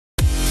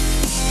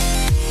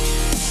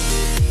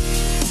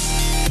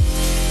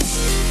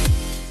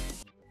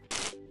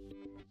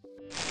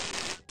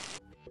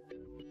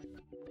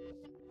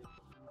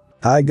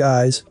Hi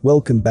guys,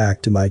 welcome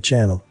back to my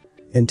channel.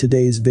 In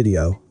today's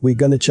video, we're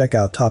gonna check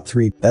out top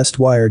 3 best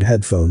wired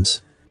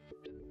headphones.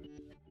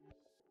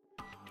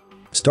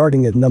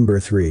 Starting at number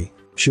 3.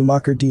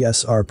 Schumacher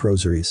DSR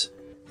ProSeries.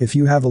 If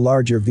you have a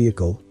larger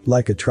vehicle,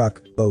 like a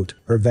truck, boat,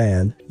 or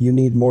van, you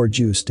need more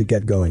juice to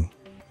get going.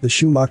 The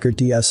Schumacher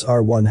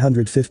DSR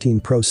 115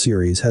 Pro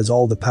Series has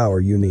all the power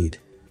you need.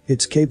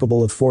 It's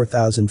capable of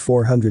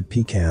 4,400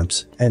 peak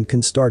amps and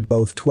can start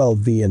both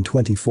 12V and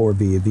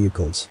 24V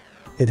vehicles.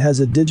 It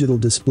has a digital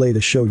display to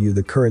show you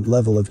the current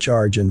level of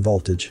charge and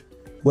voltage.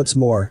 What's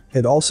more,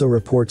 it also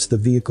reports the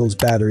vehicle's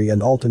battery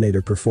and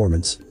alternator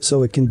performance,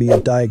 so it can be a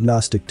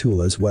diagnostic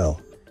tool as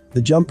well.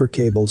 The jumper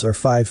cables are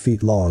 5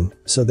 feet long,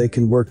 so they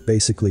can work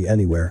basically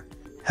anywhere.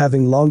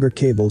 Having longer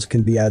cables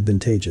can be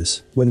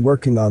advantageous when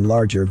working on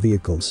larger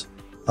vehicles.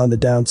 On the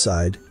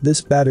downside,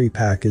 this battery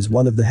pack is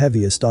one of the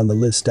heaviest on the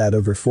list at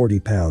over 40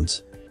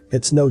 pounds.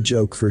 It's no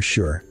joke for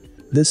sure.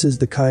 This is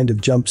the kind of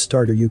jump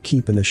starter you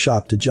keep in a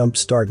shop to jump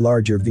start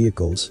larger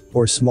vehicles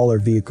or smaller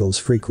vehicles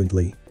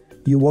frequently.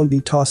 You won't be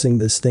tossing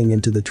this thing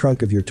into the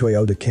trunk of your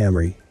Toyota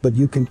Camry, but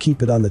you can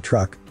keep it on the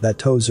truck that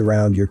tows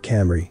around your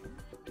Camry.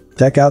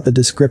 Check out the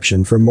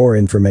description for more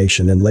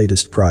information and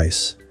latest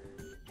price.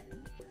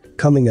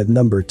 Coming at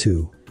number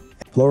 2.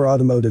 Clore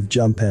Automotive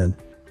Jump Pen.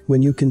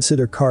 When you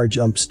consider car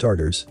jump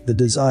starters, the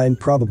design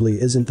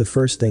probably isn't the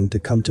first thing to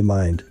come to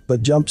mind,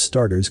 but jump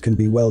starters can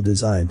be well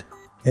designed.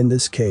 In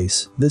this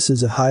case, this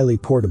is a highly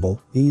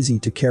portable, easy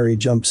to carry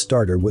jump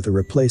starter with a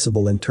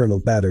replaceable internal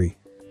battery.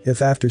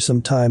 If after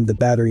some time the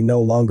battery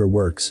no longer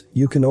works,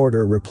 you can order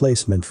a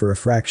replacement for a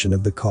fraction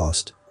of the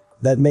cost.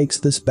 That makes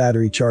this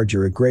battery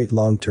charger a great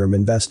long-term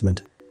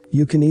investment.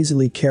 You can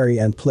easily carry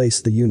and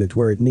place the unit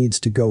where it needs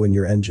to go in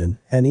your engine,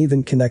 and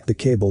even connect the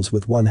cables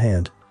with one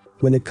hand.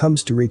 When it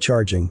comes to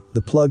recharging,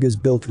 the plug is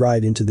built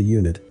right into the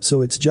unit,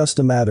 so it's just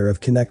a matter of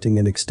connecting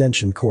an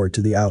extension cord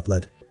to the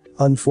outlet.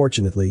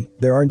 Unfortunately,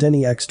 there aren't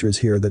any extras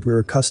here that we're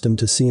accustomed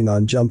to seeing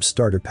on jump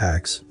starter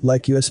packs,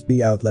 like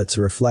USB outlets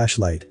or a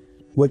flashlight.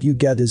 What you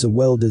get is a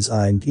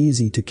well-designed,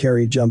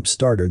 easy-to-carry jump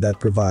starter that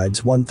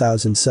provides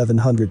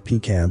 1,700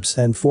 peak amps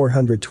and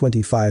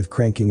 425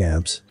 cranking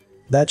amps.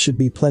 That should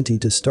be plenty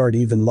to start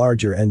even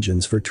larger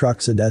engines for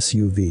trucks and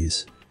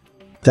SUVs.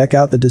 Check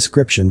out the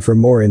description for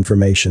more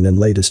information and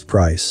latest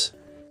price.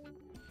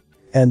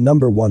 And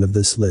number 1 of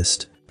this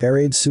list,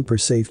 CarAIDE Super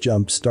Safe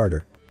Jump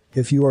Starter.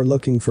 If you are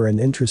looking for an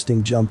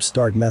interesting jump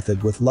start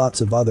method with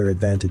lots of other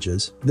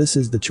advantages, this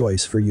is the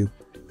choice for you.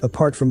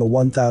 Apart from a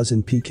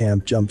 1000 peak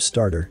amp jump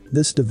starter,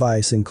 this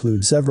device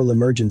includes several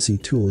emergency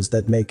tools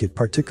that make it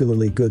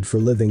particularly good for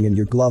living in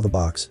your glove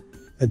box.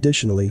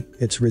 Additionally,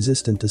 it's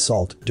resistant to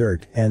salt,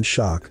 dirt, and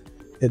shock.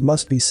 It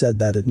must be said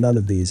that none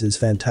of these is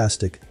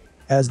fantastic.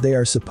 As they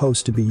are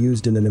supposed to be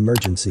used in an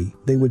emergency,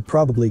 they would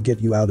probably get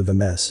you out of a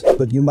mess,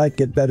 but you might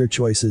get better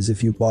choices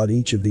if you bought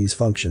each of these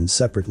functions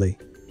separately.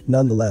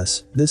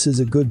 Nonetheless, this is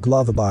a good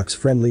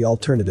glovebox-friendly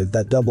alternative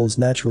that doubles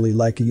naturally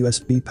like a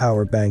USB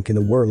power bank in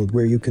a world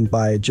where you can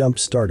buy a jump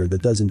starter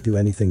that doesn't do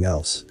anything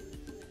else.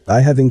 I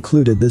have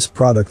included this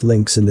product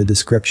links in the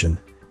description.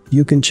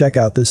 You can check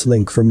out this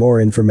link for more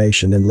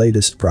information and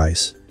latest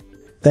price.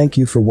 Thank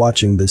you for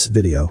watching this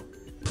video.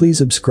 Please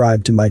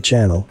subscribe to my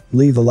channel,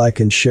 leave a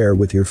like and share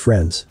with your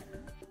friends.